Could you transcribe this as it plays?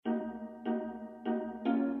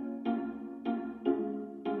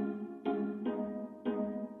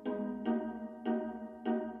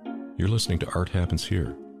You're listening to Art Happens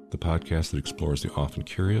Here, the podcast that explores the often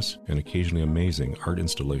curious and occasionally amazing art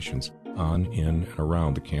installations on, in, and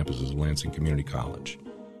around the campuses of Lansing Community College.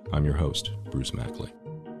 I'm your host, Bruce Mackley.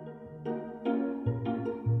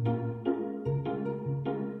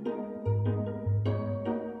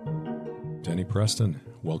 Denny Preston,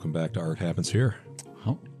 welcome back to Art Happens Here.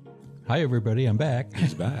 Oh. Hi, everybody. I'm back.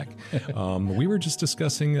 He's back. We were just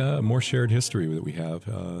discussing more shared history that we have,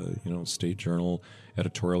 State Journal,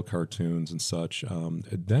 editorial cartoons and such.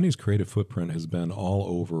 Denny's creative footprint has been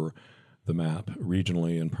all over the map,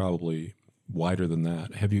 regionally and probably wider than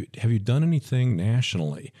that. Have you done anything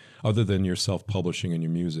nationally other than your self-publishing and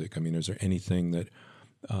your music? I mean, is there anything that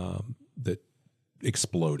that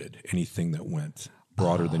exploded, anything that went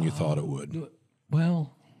broader than you thought it would?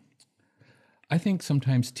 Well, I think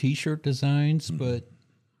sometimes T-shirt designs, but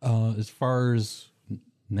as far as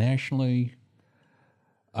nationally,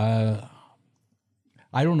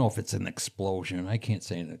 I don't know if it's an explosion. I can't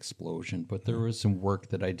say an explosion, but there was some work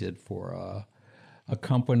that I did for a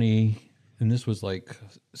company, and this was like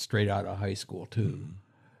straight out of high school too.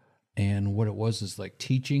 And what it was is like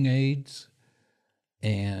teaching aids,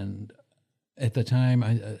 and at the time,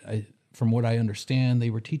 I from what I understand, they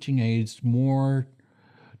were teaching aids more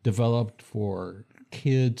developed for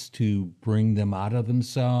kids to bring them out of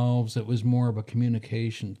themselves. It was more of a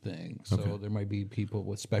communication thing. So there might be people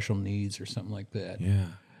with special needs or something like that. Yeah.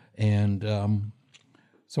 And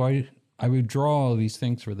so I would draw all these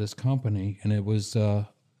things for this company, and it was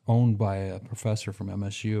owned by a professor from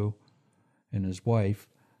MSU and his wife.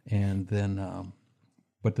 And then,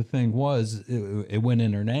 but the thing was, it went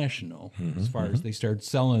international as far as they started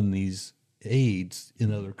selling these aids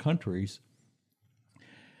in other countries.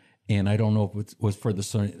 And I don't know if it was for the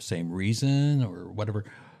same reason or whatever.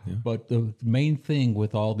 Yeah. But the main thing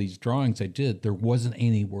with all these drawings I did, there wasn't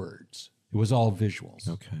any words. It was all visuals.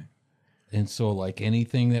 Okay. And so like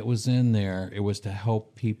anything that was in there, it was to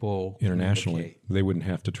help people internationally. They wouldn't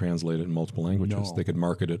have to translate it in multiple languages. No. They could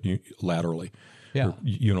market it laterally. Yeah. Or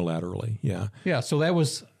unilaterally. Yeah. Yeah. So that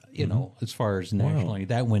was, as far as nationally,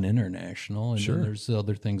 that went international. And sure. then there's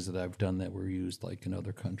other things that I've done that were used like in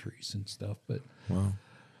other countries and stuff. But wow.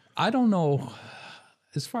 I don't know,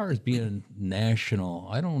 as far as being national,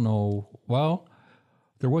 I don't know. Well,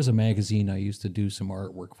 there was a magazine I used to do some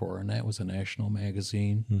artwork for, and that was a national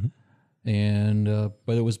magazine. And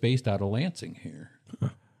but it was based out of Lansing here.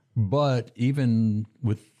 But even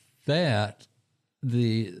with that,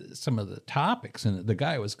 some of the topics, and the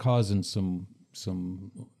guy was causing some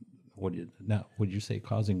would you say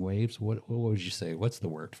causing waves? What would you say? What's the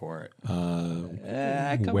word for it?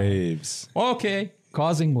 Waves. Okay.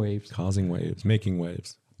 Causing waves. Causing waves. Making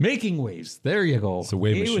waves. Making waves. There you go. It's a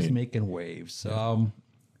wave machine. He was making waves.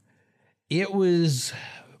 It was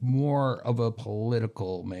more of a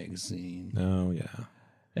political magazine. Oh, yeah.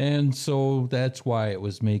 And so that's why it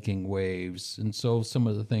was making waves. And so some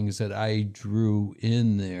of the things that I drew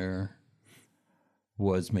in there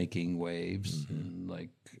was making waves. And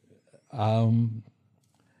like, I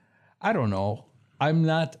don't know. I'm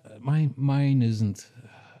not, mine isn't...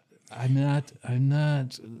 I'm not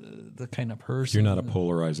the kind of person. You're not a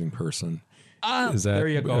polarizing person. Is that there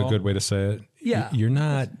you go. A good way to say it? Yeah. You're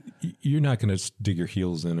not going to dig your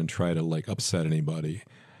heels in and try to like upset anybody.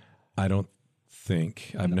 I don't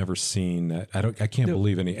think. I've never seen that. I can't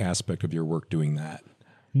believe any aspect of your work doing that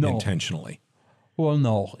intentionally. Well,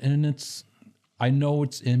 no. And I know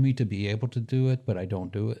it's in me to be able to do it, but I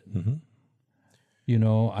don't do it.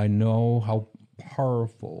 I know how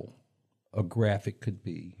powerful a graphic could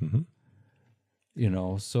be,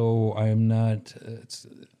 so I'm not,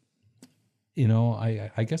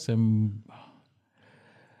 I guess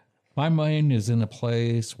my mind is in a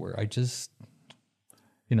place where I just,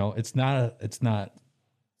 it's not,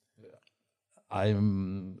 I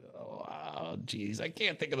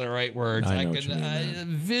can't think of the right words. I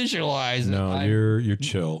can visualize it. No, you're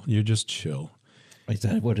chill. You're just chill. Is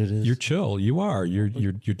that what it is? You're chill. You are.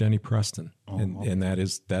 You're Denny Preston, and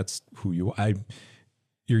that's who you are.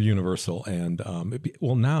 You're universal, and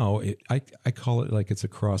I call it like it's a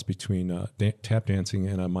cross between tap dancing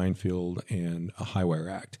and a minefield and a high wire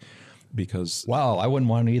act, because I wouldn't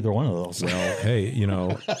want either one of those. Well, hey, you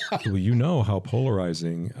know how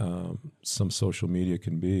polarizing some social media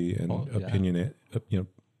can be, and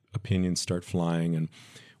opinions start flying and.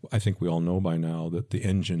 I think we all know by now that the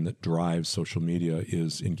engine that drives social media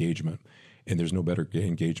is engagement, and there's no better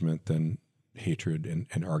engagement than hatred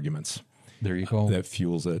and arguments. There you go. That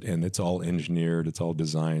fuels it, and it's all engineered. It's all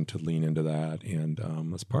designed to lean into that, and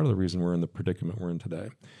that's part of the reason we're in the predicament we're in today.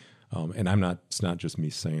 And it's not just me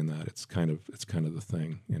saying that. It's kind of the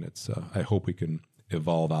thing, and it's. I hope we can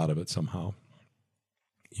evolve out of it somehow.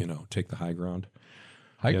 Take the high ground.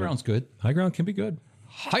 High ground's good. High ground can be good.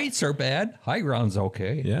 Heights are bad. High ground's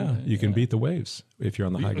okay. Yeah, you can beat the waves if you're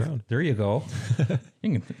on the high ground. There you go.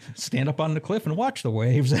 You can stand up on the cliff and watch the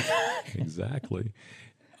waves. Exactly.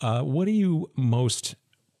 What do you most?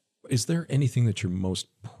 Is there anything that you're most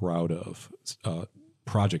proud of,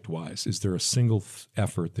 project-wise? Is there a single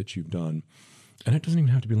effort that you've done? And it doesn't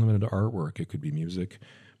even have to be limited to artwork. It could be music.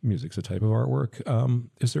 Music's a type of artwork.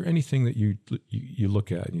 Is there anything that you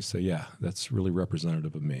look at and you say, yeah, that's really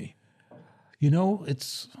representative of me?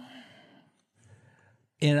 It's,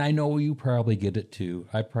 and I know you probably get it too.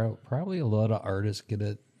 Probably a lot of artists get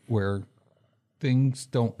it where things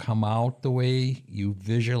don't come out the way you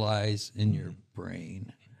visualize in your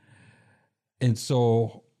brain. And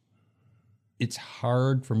so it's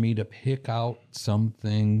hard for me to pick out some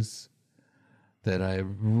things that I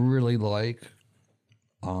really like.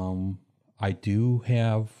 I do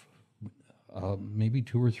have maybe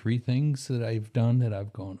 2 or 3 things that I've done that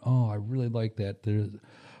I've gone, oh, I really like that.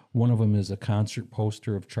 One of them is a concert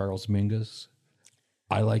poster of Charles Mingus.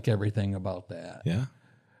 I like everything about that. Yeah.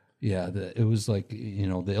 Yeah, it was like,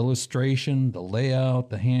 the illustration, the layout,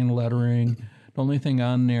 the hand lettering. The only thing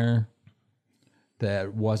on there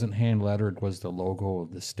that wasn't hand lettered was the logo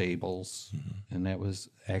of the stables. And that was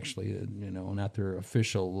actually, not their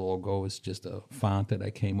official logo. It's just a font that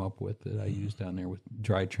I came up with that I used on there with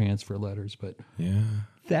dry transfer letters. But yeah,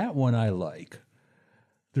 that one I like.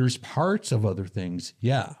 There's parts of other things,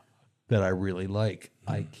 that I really like.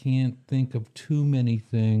 I can't think of too many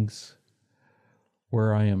things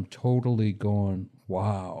where I am totally going,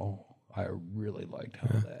 wow, I really liked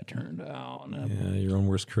how that turned out. Yeah, your own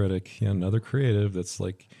worst critic. Yeah, another creative that's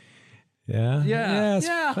like,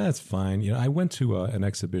 that's fine. I went to an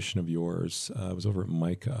exhibition of yours. I was over at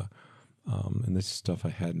Micah, and this stuff I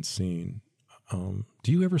hadn't seen.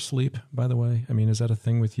 Do you ever sleep, by the way? I mean, is that a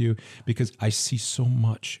thing with you? Because I see so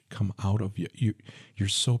much come out of you. You're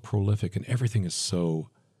so prolific, and everything is so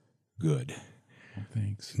good. Oh,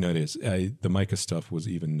 thanks. No, it is. The Micah stuff was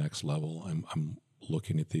even next level. I'm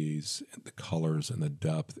looking at these, the colors and the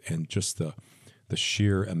depth, and just the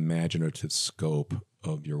sheer imaginative scope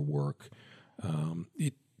of your work.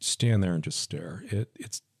 Stand there and just stare.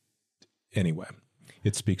 It's anyway.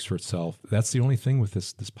 It speaks for itself. That's the only thing with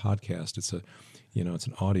this podcast. It's it's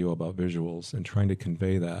an audio about visuals and trying to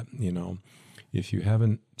convey that. If you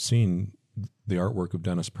haven't seen the artwork of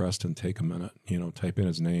Dennis Preston, take a minute. Type in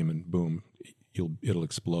his name and boom, it'll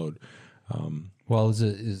explode. Well,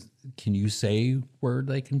 can you say where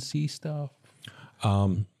they can see stuff?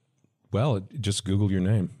 Well, just Google your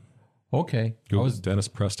name. Okay. Google Dennis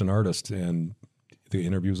Preston artist, and the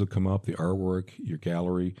interviews will come up, the artwork, your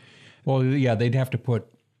gallery. Well, yeah, they'd have to put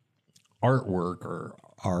artwork or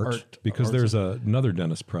art because there's another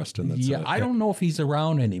Dennis Preston. That's I don't know if he's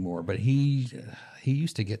around anymore, but he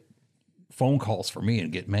used to get phone calls for me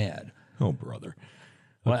and get mad. Oh, brother.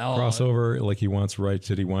 Well, crossover, like he wants rights.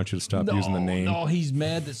 Did he want you to stop using the name? No, he's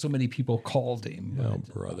mad that so many people called him. Oh,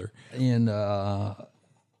 brother. And,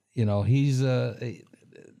 he's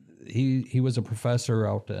he was a professor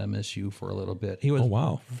out at MSU for a little bit. He was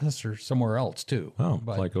a professor somewhere else, too. Oh,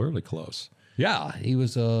 like really close. Yeah, he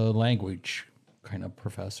was a language kind of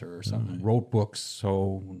professor or something. Wrote books,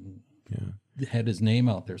 so had his name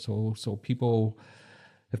out there. So people,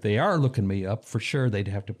 if they are looking me up, for sure they'd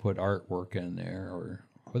have to put artwork in there, or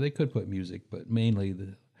they could put music, but mainly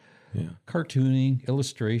the cartooning,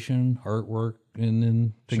 illustration, artwork, and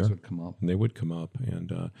then things would come up. And they would come up.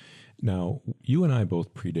 And now, you and I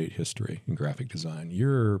both predate history in graphic design.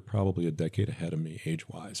 You're probably a decade ahead of me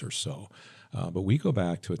age-wise or so. But we go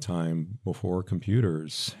back to a time before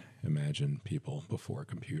computers. Imagine people before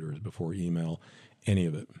computers, before email, any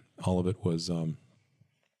of it. All of it was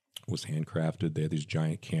handcrafted. They had these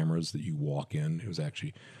giant cameras that you walk in. It was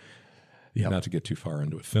actually, not to get too far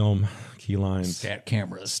into it, film, key lines. Stat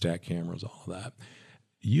cameras, all of that.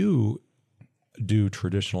 You do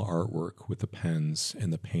traditional artwork with the pens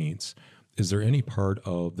and the paints. Is there any part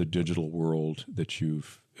of the digital world that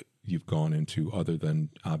you've gone into other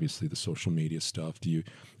than obviously the social media stuff? Do you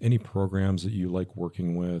any programs that you like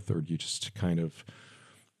working with, or do you just kind of?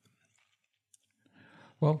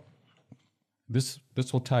 Well, this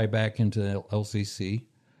will tie back into LCC.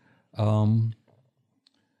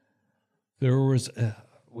 There was the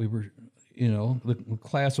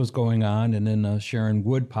class was going on, and then Sharon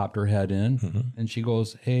Wood popped her head in, and she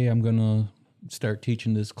goes, "Hey, I'm going to start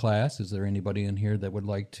teaching this class. Is there anybody in here that would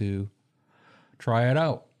like to try it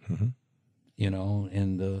out?"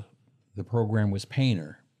 And the program was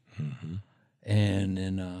Painter. And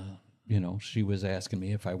then, she was asking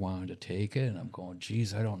me if I wanted to take it, and I'm going,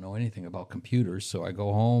 geez, I don't know anything about computers. So I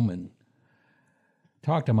go home and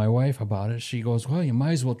talk to my wife about it. She goes, well, you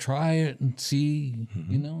might as well try it and see,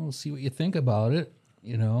 see what you think about it,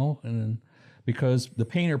 and because the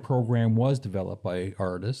painter program was developed by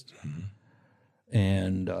artists.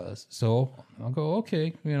 And so I'll go,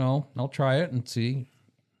 okay, I'll try it and see,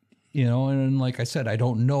 and like I said, I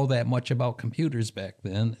don't know that much about computers back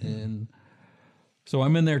then. And so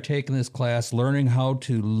I'm in there taking this class, learning how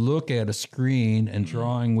to look at a screen and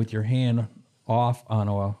drawing with your hand off on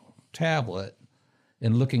a tablet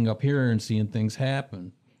and looking up here and seeing things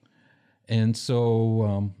happen. And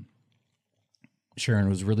so Sharon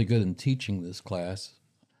was really good in teaching this class.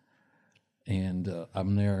 And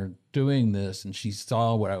I'm there doing this, and she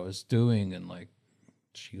saw what I was doing, and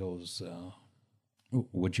she goes,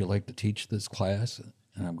 would you like to teach this class?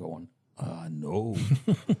 And I'm going, no.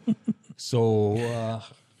 So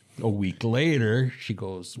a week later, she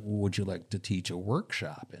goes, would you like to teach a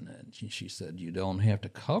workshop in it? And she said, you don't have to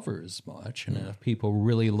cover as much, and if people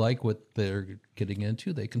really like what they're getting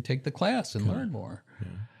into, they can take the class and learn more. Yeah.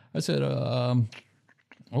 I said,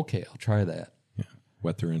 okay, I'll try that.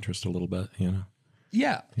 Whet their interest a little bit,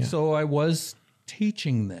 Yeah. So I was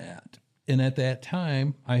teaching that. And at that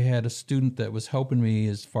time, I had a student that was helping me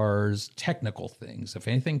as far as technical things. If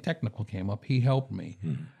anything technical came up, he helped me.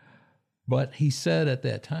 But he said at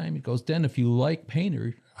that time, he goes, Den, if you like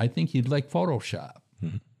Painter, I think you'd like Photoshop.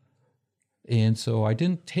 And so I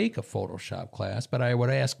didn't take a Photoshop class, but I would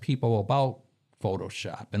ask people about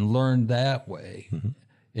Photoshop and learn that way,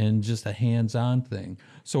 and just a hands-on thing.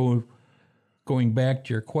 So going back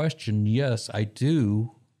to your question, yes, I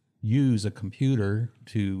do use a computer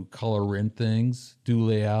to color in things, do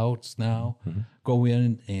layouts now, go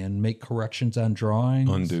in and make corrections on drawings.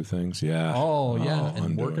 Undo things, yeah. Oh, yeah, and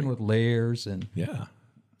undoing. Working with layers. Yeah.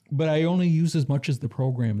 But I only use as much as the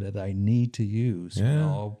program that I need to use,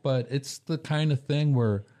 But it's the kind of thing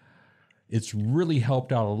where it's really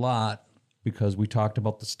helped out a lot, because we talked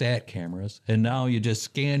about the stat cameras, and now you just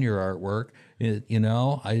scan your artwork,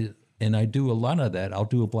 I do a lot of that. I'll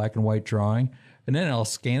do a black and white drawing, and then I'll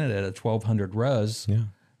scan it at a 1200 res,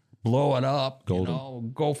 blow it up,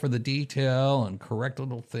 go for the detail and correct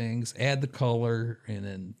little things, add the color, and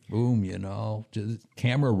then boom, just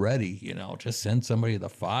camera ready, just send somebody the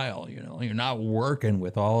file, You're not working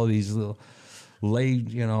with all of these little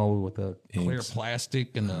with the clear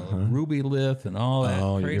plastic and the ruby lith and all that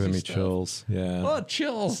crazy you're giving me stuff. chills. Yeah. Oh,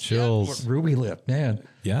 chills. Chills. Yeah, ruby lith, man.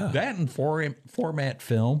 Yeah. That and format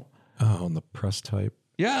film. Oh, and the press type.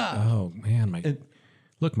 Yeah. Oh, man.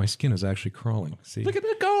 Look, my skin is actually crawling. See? Look at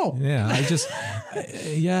it go. Yeah, I just,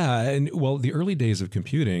 And well, the early days of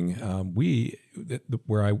computing,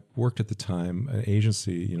 where I worked at the time, an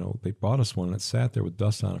agency, they bought us one and it sat there with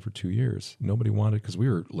dust on it for 2 years. Nobody wanted it because we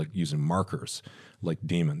were using markers like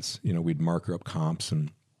demons. We'd marker up comps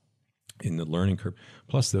and in the learning curve.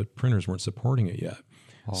 Plus, the printers weren't supporting it yet.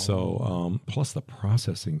 Oh. So, plus the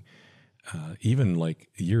processing. Even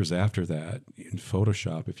years after that, in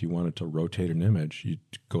Photoshop, if you wanted to rotate an image, you'd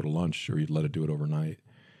go to lunch or you'd let it do it overnight,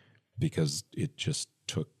 because it just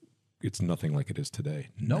it's nothing like it is today.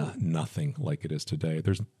 No, nothing like it is today.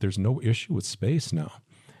 There's no issue with space now.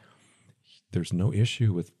 There's no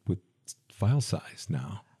issue with file size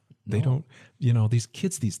now. No. They don't, these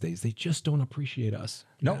kids these days, they just don't appreciate us.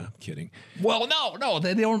 No, I'm kidding. Well, no,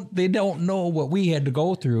 they don't know what we had to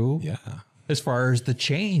go through. Yeah. As far as the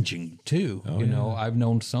changing, too. I've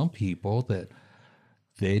known some people that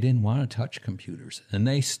they didn't want to touch computers, and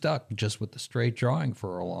they stuck just with the straight drawing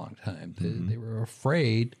for a long time. They were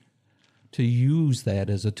afraid to use that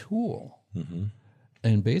as a tool.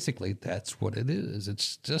 And basically, that's what it is.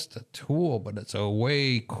 It's just a tool, but it's a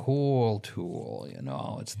way cool tool.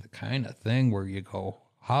 It's the kind of thing where you go,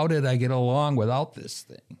 how did I get along without this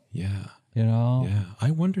thing? Yeah. Yeah.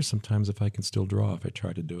 I wonder sometimes if I can still draw if I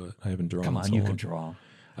try to do it. I haven't drawn. Come on, so you long. can draw.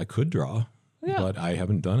 I could draw, but I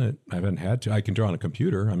haven't done it. I haven't had to. I can draw on a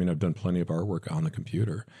computer. I mean, I've done plenty of artwork on the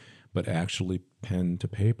computer, but actually pen to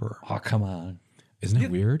paper. Oh, come on. Isn't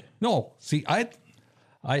it weird? No. See, I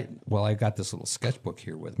got this little sketchbook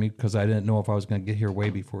here with me because I didn't know if I was going to get here way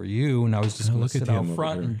before you, and I was just going to sit out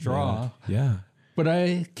front and draw. Yeah. But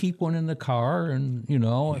I keep one in the car, and,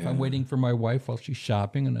 if I'm waiting for my wife while she's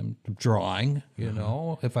shopping and I'm drawing,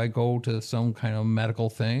 if I go to some kind of medical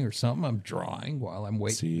thing or something, I'm drawing while I'm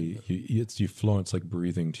waiting. See, you flow, it's like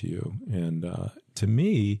breathing to you. And to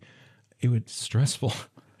me, it was stressful.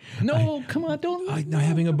 No, come on, don't. I'm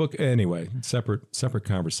having a book anyway. Separate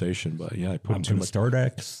conversation, but yeah, I put too much. Start I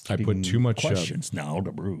put too much questions now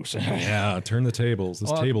to Bruce. Yeah, turn the tables.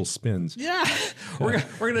 This table spins. Yeah, we're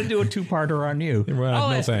gonna do a 2-parter on you. Well, I'll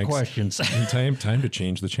no ask the thanks. questions. Time to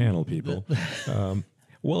change the channel, people.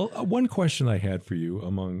 Well, one question I had for you,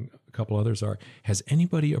 among a couple others, has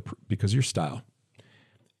anybody, because your style,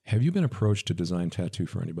 have you been approached to design tattoo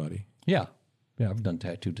for anybody? Yeah, I've done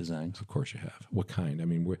tattoo designs. Of course you have. What kind? I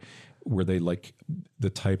mean, were they like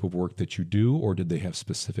the type of work that you do, or did they have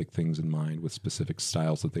specific things in mind with specific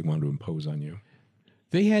styles that they wanted to impose on you?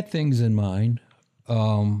 They had things in mind.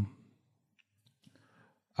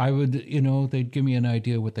 I would, they'd give me an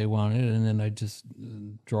idea what they wanted, and then I'd just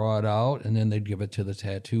draw it out, and then they'd give it to the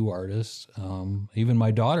tattoo artist. Even my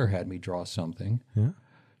daughter had me draw something. Yeah.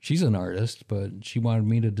 She's an artist, but she wanted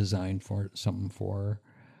me to design something for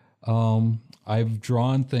her. I've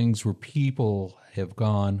drawn things where people have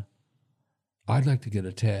gone, I'd like to get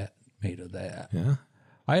a tat made of that. Yeah.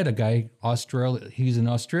 I had a guy, he's in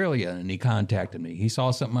Australia, and he contacted me. He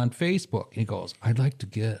saw something on Facebook. He goes, I'd like to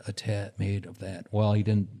get a tat made of that. Well, he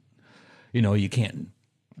didn't, you can't.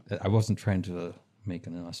 I wasn't trying to make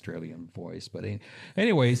an Australian voice, but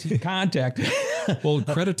anyways, he contacted. Well,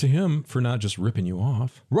 credit to him for not just ripping you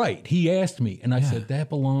off. Right. He asked me, and I said, that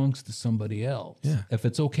belongs to somebody else. Yeah. If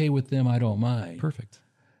it's okay with them, I don't mind. Perfect.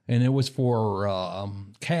 And it was for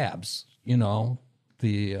cabs,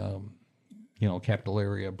 the... Capital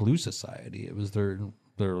Area Blue Society. It was their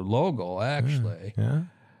logo, actually. Yeah.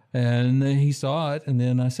 And then he saw it, and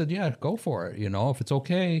then I said, yeah, go for it, if it's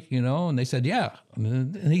okay, and they said, yeah.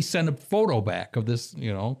 And he sent a photo back of this,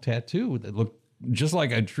 tattoo that looked just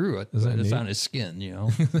like I drew it. But it's on his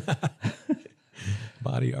skin,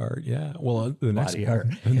 Body art, yeah. Well, the art.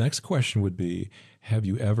 next question would be, have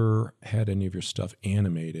you ever had any of your stuff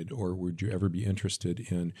animated, or would you ever be interested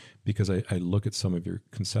in, because I look at some of your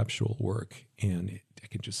conceptual work and I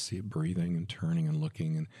can just see it breathing and turning and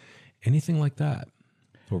looking and anything like that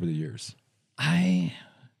over the years? I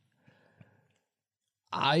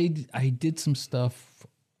did some stuff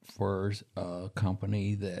for a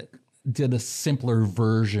company that did a simpler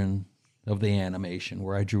version of the animation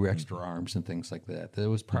where I drew extra arms and things like that. That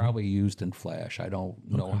was probably used in Flash. I don't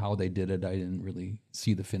know how they did it. I didn't really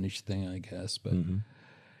see the finished thing, I guess. But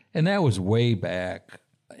and that was way back.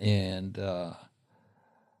 And I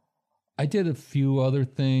did a few other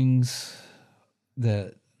things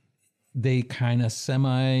that they kind of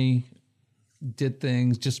did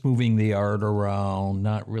things, just moving the art around,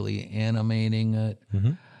 not really animating it.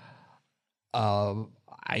 I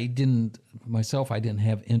didn't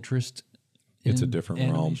have interest. It's a different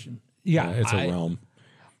animation. realm. Yeah, it's a realm.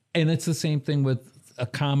 And it's the same thing with a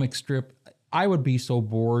comic strip. I would be so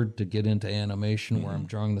bored to get into animation where I'm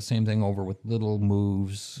drawing the same thing over with little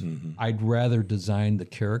moves. I'd rather design the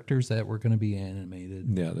characters that were going to be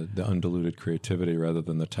animated. Yeah, the undiluted creativity rather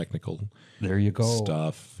than the technical there you go.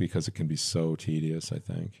 stuff, because it can be so tedious, I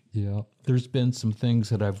think. Yeah. There's been some things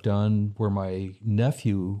that I've done where my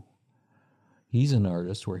nephew, he's an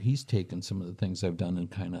artist, where he's taken some of the things I've done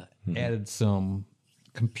and kind of added some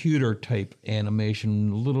computer type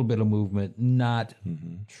animation, a little bit of movement, not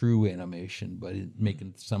true animation, but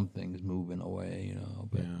making some things move in a way,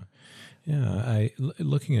 But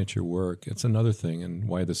Looking at your work, it's another thing, and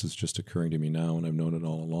why this is just occurring to me now, and I've known it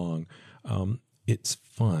all along. It's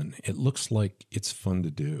fun. It looks like it's fun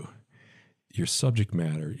to do. Your subject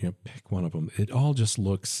matter, pick one of them. It all just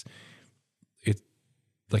looks,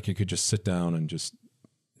 like you could just sit down and just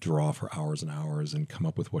draw for hours and hours and come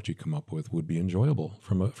up with what you come up with would be enjoyable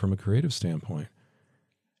from a creative standpoint.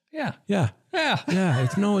 Yeah.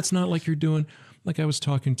 It's not like you're doing, like I was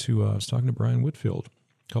talking to Brian Whitfield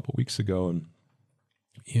a couple weeks ago, and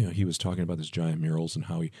he was talking about this giant murals and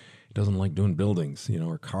how he doesn't like doing buildings,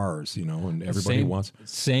 or cars, and everybody wants.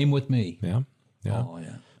 Same with me. Yeah. Oh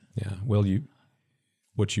yeah. Yeah. Well,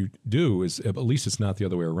 what you do is, at least it's not the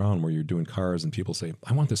other way around, where you're doing cars and people say,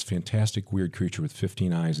 I want this fantastic weird creature with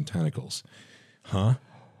 15 eyes and tentacles. Huh?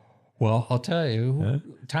 Well, I'll tell you,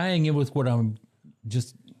 tying in with what I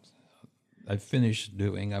finished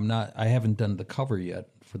doing. I haven't done the cover yet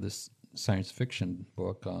for this science fiction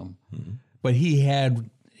book. But he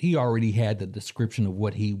already had the description of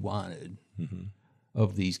what he wanted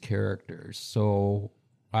of these characters. So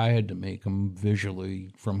I had to make them visually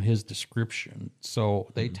from his description. So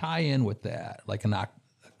they tie in with that, like an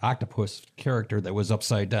octopus character that was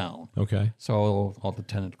upside down. Okay. So all the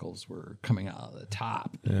tentacles were coming out of the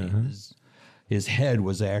top. His head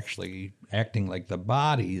was actually acting like the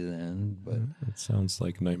body then, but Sounds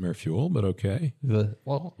like nightmare fuel, but okay.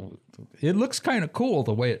 Well, it looks kind of cool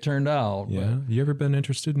the way it turned out. Yeah. You ever been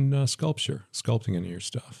interested in sculpting any of your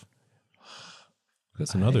stuff?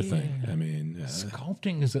 That's another thing. I mean,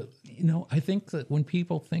 Sculpting is I think that when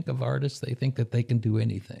people think of artists, they think that they can do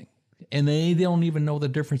anything. And they don't even know the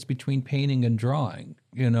difference between painting and drawing,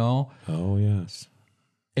 Oh, yes.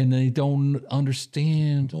 And they don't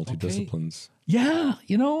understand. Multidisciplines. Okay, yeah,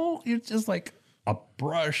 it's just like a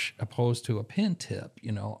brush opposed to a pen tip.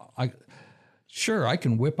 I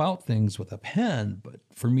can whip out things with a pen, but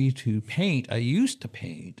for me to paint, I used to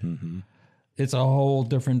paint. Mm-hmm. It's a whole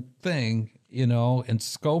different thing, and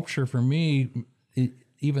sculpture for me,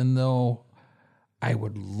 even though I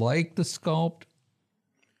would like to sculpt,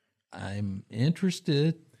 I'm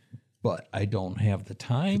interested, but I don't have the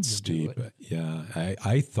time It's to steep. do it. Yeah.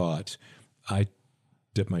 I thought I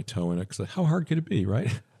dipped my toe in it because how hard could it be,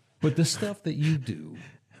 right? But the stuff that you do,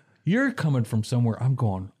 you're coming from somewhere I'm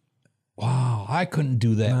going, wow, I couldn't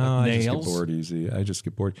do that with nails. I just get bored easy. I just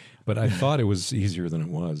get bored. But I thought it was easier than it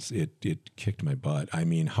was. It kicked my butt. I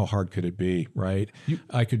mean, how hard could it be, right?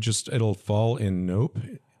 It'll fall in nope.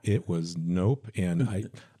 It was nope. And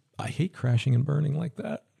I hate crashing and burning like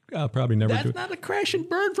that. I'll probably never do it. That's not a crash and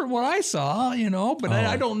burn from what I saw, but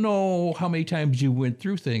I don't know how many times you went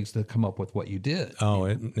through things to come up with what you did.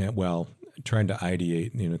 Oh, well, trying to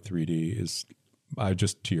ideate 3D is,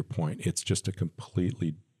 just to your point, it's just a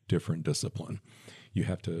completely different discipline. You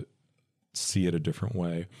have to see it a different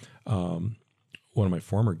way. One of my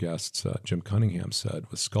former guests, Jim Cunningham, said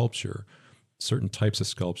with sculpture, certain types of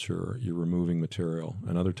sculpture, you're removing material,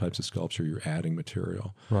 and other types of sculpture, you're adding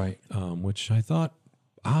material. Right. Which I thought,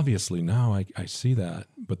 obviously now I see that,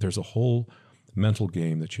 but there's a whole mental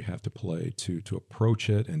game that you have to play to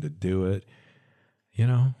approach it and to do it,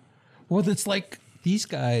 Well, it's like these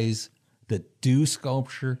guys that do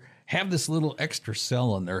sculpture have this little extra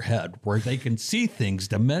cell in their head where they can see things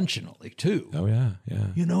dimensionally too. Oh, yeah, yeah.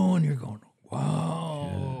 And you're going,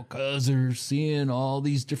 wow, because they're seeing all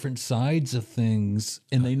these different sides of things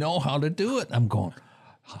and they know how to do it. I'm going,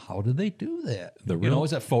 how do they do that?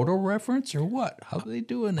 Is that photo reference or what? How are they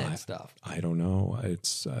doing that stuff? I don't know.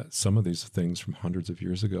 It's some of these things from hundreds of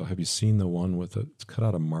years ago. Have you seen the one it's cut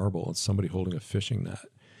out of marble? It's somebody holding a fishing net,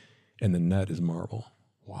 and the net is marble.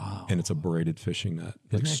 Wow. And it's a braided fishing net.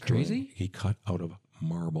 Isn't that crazy? He cut out of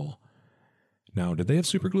marble. Now, did they have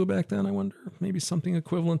super glue back then? I wonder. Maybe something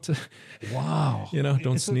equivalent to, wow.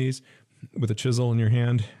 Don't sneeze with a chisel in your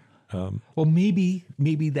hand. Well, maybe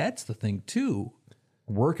that's the thing too.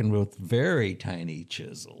 Working with very tiny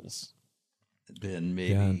chisels, then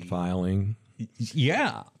maybe and filing.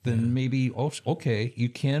 Then maybe okay, you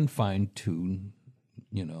can fine tune,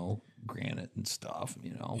 granite and stuff,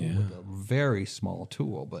 with a very small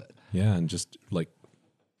tool, but and just like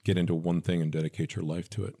get into one thing and dedicate your life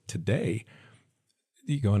to it. Today,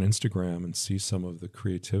 you go on Instagram and see some of the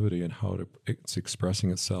creativity and how it's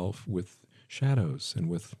expressing itself with shadows and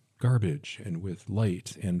with garbage and with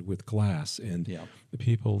light and with glass and the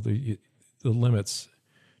people, the limits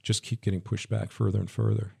just keep getting pushed back further and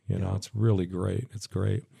further. It's really great. It's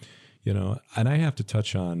great. And I have to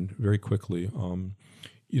touch on very quickly,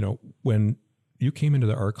 when you came into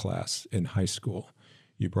the art class in high school,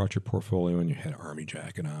 you brought your portfolio and you had an army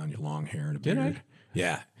jacket on, your long hair and a beard. Did I?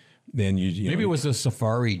 Yeah. Then maybe it was a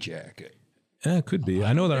safari jacket. It could be.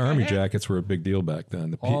 I know that army jackets were a big deal back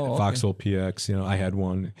then. The Foxhole PX, I had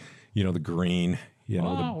one, the green,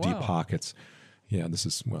 the deep pockets. Yeah, this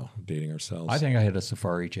is, dating ourselves. I think I had a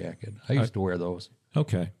safari jacket. I used to wear those.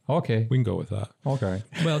 Okay. We can go with that. Okay.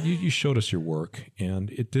 Well, you showed us your work,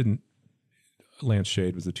 and it didn't. Lance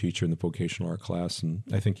Shade was the teacher in the vocational art class, and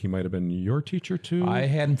I think he might have been your teacher too. I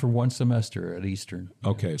had him for one semester at Eastern.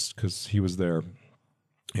 Okay, because he was there.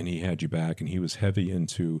 And he had you back, and he was heavy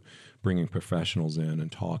into bringing professionals in and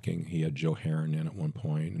talking. He had Joe Heron in at one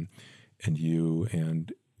point, and you,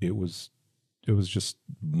 and it was just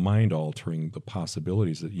mind altering, the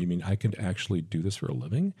possibilities that you mean I could actually do this for a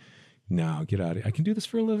living. No, get out of here! I can do this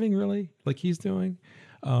for a living, really, like he's doing,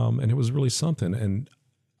 and it was really something. And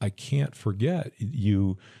I can't forget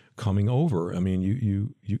you coming over. I mean,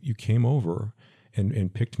 you came over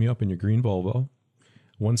and picked me up in your green Volvo.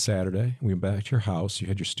 One Saturday, we went back to your house. You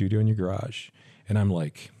had your studio in your garage. And I'm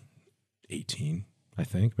like 18, I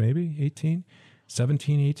think, maybe 18,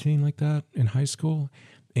 17, 18, like that in high school.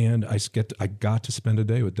 And I got to spend a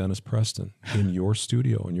day with Dennis Preston in your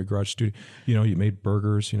studio, in your garage studio. You made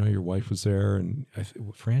burgers. Your wife was there. And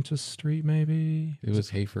Francis Street, maybe? It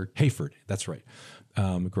was Hayford. Hayford, that's right.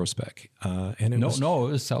 Groesbeck. And it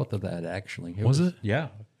was south of that, actually. Was it? Yeah.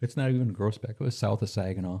 It's not even Groesbeck. It was south of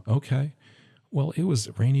Saginaw. Okay. Well, it was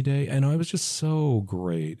a rainy day, and it was just so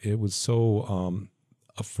great. It was so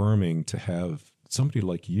affirming to have somebody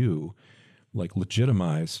like you, like,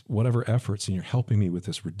 legitimize whatever efforts, and you're helping me with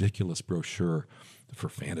this ridiculous brochure for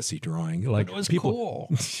fantasy drawing. Like, It was people, cool.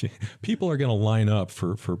 people are going to line up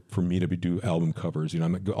for me to do album covers. You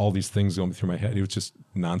know, all these things going through my head. It was just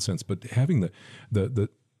nonsense. But having the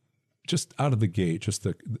just out of the gate, just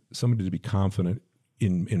somebody to be confident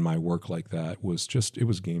in my work like that was just, it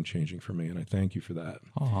was game changing for me, and I thank you for that.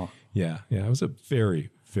 Oh. Yeah, it was a very,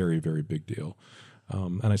 very, very big deal,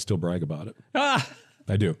 and I still brag about it.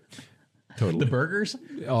 I do, totally. The burgers,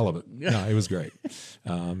 all of it. No, it was great.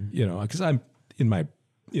 Because I'm in my,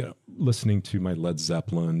 listening to my Led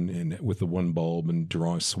Zeppelin and with the one bulb and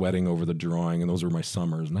sweating over the drawing, and those were my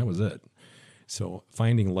summers, and that was it. So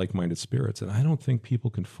finding like-minded spirits, and I don't think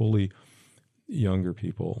younger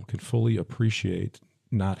people can fully appreciate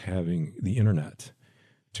not having the internet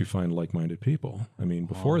to find like-minded people. I mean,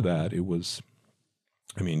 before that, it was,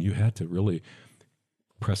 you had to really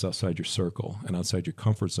press outside your circle and outside your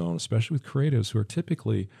comfort zone, especially with creatives who are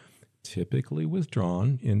typically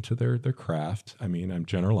withdrawn into their craft. I mean, I'm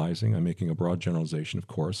generalizing. I'm making a broad generalization, of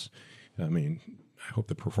course. I mean, I hope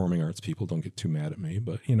the performing arts people don't get too mad at me,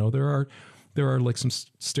 but, there are like some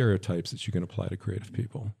stereotypes that you can apply to creative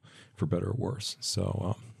people, for better or worse.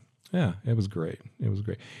 So, yeah, it was great. It was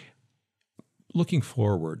great. Looking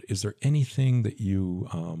forward, is there anything that you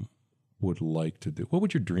would like to do? What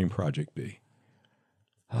would your dream project be?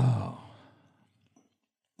 Oh.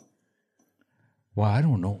 Well, I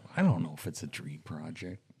don't know. I don't know if it's a dream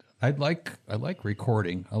project. I like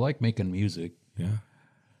recording. I like making music. Yeah.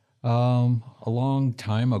 A long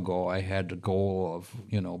time ago, I had the goal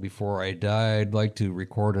of, before I died, I'd like to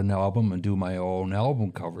record an album and do my own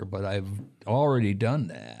album cover, but I've already done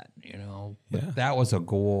that, But Yeah. that was a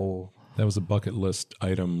goal. That was a bucket list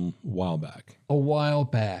item a while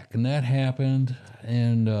back. And that happened.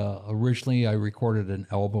 And originally, I recorded an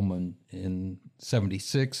album in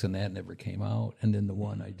 76, and that never came out. And then the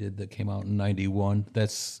one I did that came out in 91,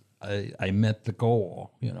 I met the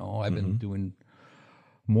goal. I've been doing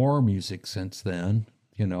more music since then,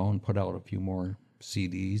 and put out a few more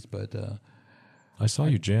CDs. But I saw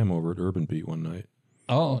you jam over at Urban Beat one night.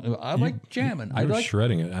 oh, I like jamming. You were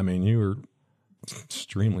shredding it. I mean, you were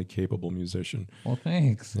extremely capable musician. Well,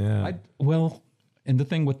 thanks. Yeah. And the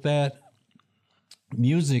thing with that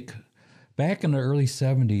music, back in the early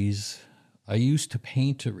 70s, I used to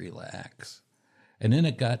paint to relax. And then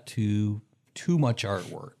it got to too much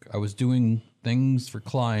artwork. I was doing things for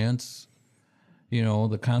clients,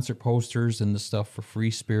 the concert posters and the stuff for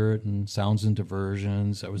Free Spirit and Sounds and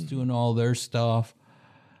Diversions. I was doing all their stuff,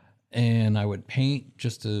 and I would paint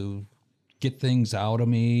just to get things out of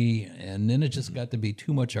me, and then it just got to be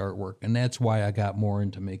too much artwork, and that's why I got more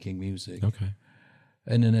into making music. Okay.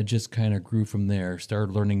 And then it just kind of grew from there.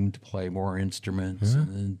 Started learning to play more instruments and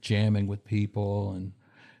then jamming with people, and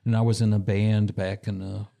I was in a band back in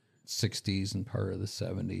the 60s and part of the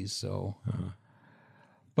 70s, so...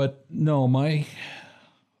 But no,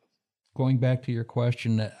 going back to your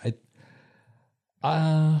question,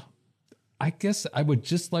 I guess I would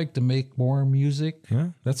just like to make more music.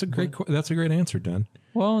 Yeah, that's a great answer, Dan.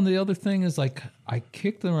 Well, and the other thing is, like, I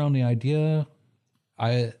kicked around the idea,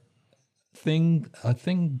 a thing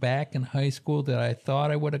back in high school that I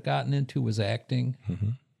thought I would have gotten into was acting.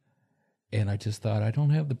 And I just thought, I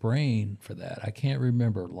don't have the brain for that. I can't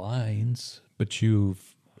remember lines. But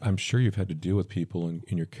I'm sure you've had to deal with people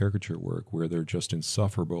in your caricature work where they're just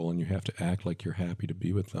insufferable and you have to act like you're happy to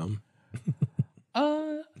be with them.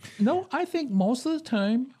 No, I think most of the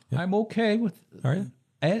time I'm okay with All right.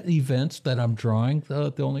 at events that I'm drawing.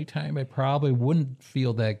 The only time I probably wouldn't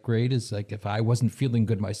feel that great is like if I wasn't feeling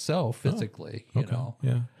good myself physically, you know.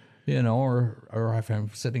 Yeah. Or if I'm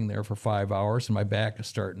sitting there for 5 hours and my back is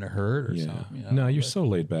starting to hurt or something. No, you're so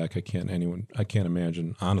laid back. I can't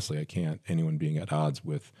imagine. Honestly, I can't anyone being at odds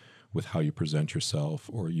with how you present yourself,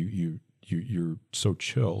 or you're so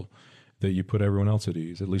chill that you put everyone else at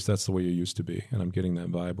ease. At least that's the way you used to be, and I'm getting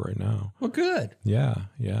that vibe right now. Well, good. Yeah.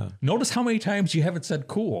 Notice how many times you haven't said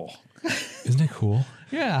cool. Isn't it cool?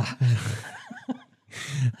 Yeah.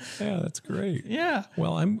 Yeah, that's great. Yeah.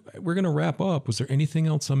 Well, we're going to wrap up. Was there anything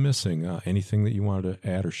else I'm missing? Anything that you wanted to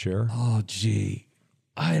add or share? Oh, gee.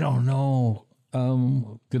 I don't know.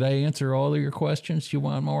 Did I answer all of your questions? Do you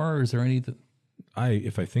want more, or is there anything?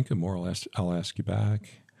 If I think of more, I'll ask you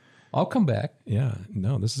back. I'll come back. Yeah.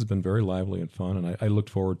 No, this has been very lively and fun, and I looked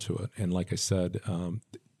forward to it. And like I said,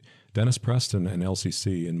 Dennis Preston and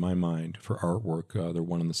LCC, in my mind, for artwork, they're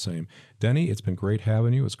one and the same. Denny, it's been great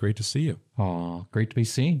having you. It's great to see you. Oh, great to be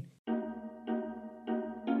seen.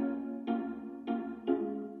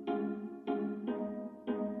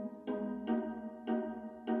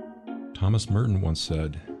 Thomas Merton once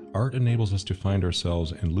said, "Art enables us to find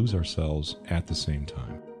ourselves and lose ourselves at the same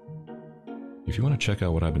time." If you want to check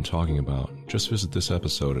out what I've been talking about, just visit this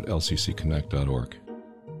episode at lccconnect.org.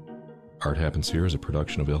 Art Happens Here is a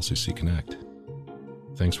production of LCC Connect.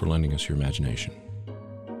 Thanks for lending us your imagination.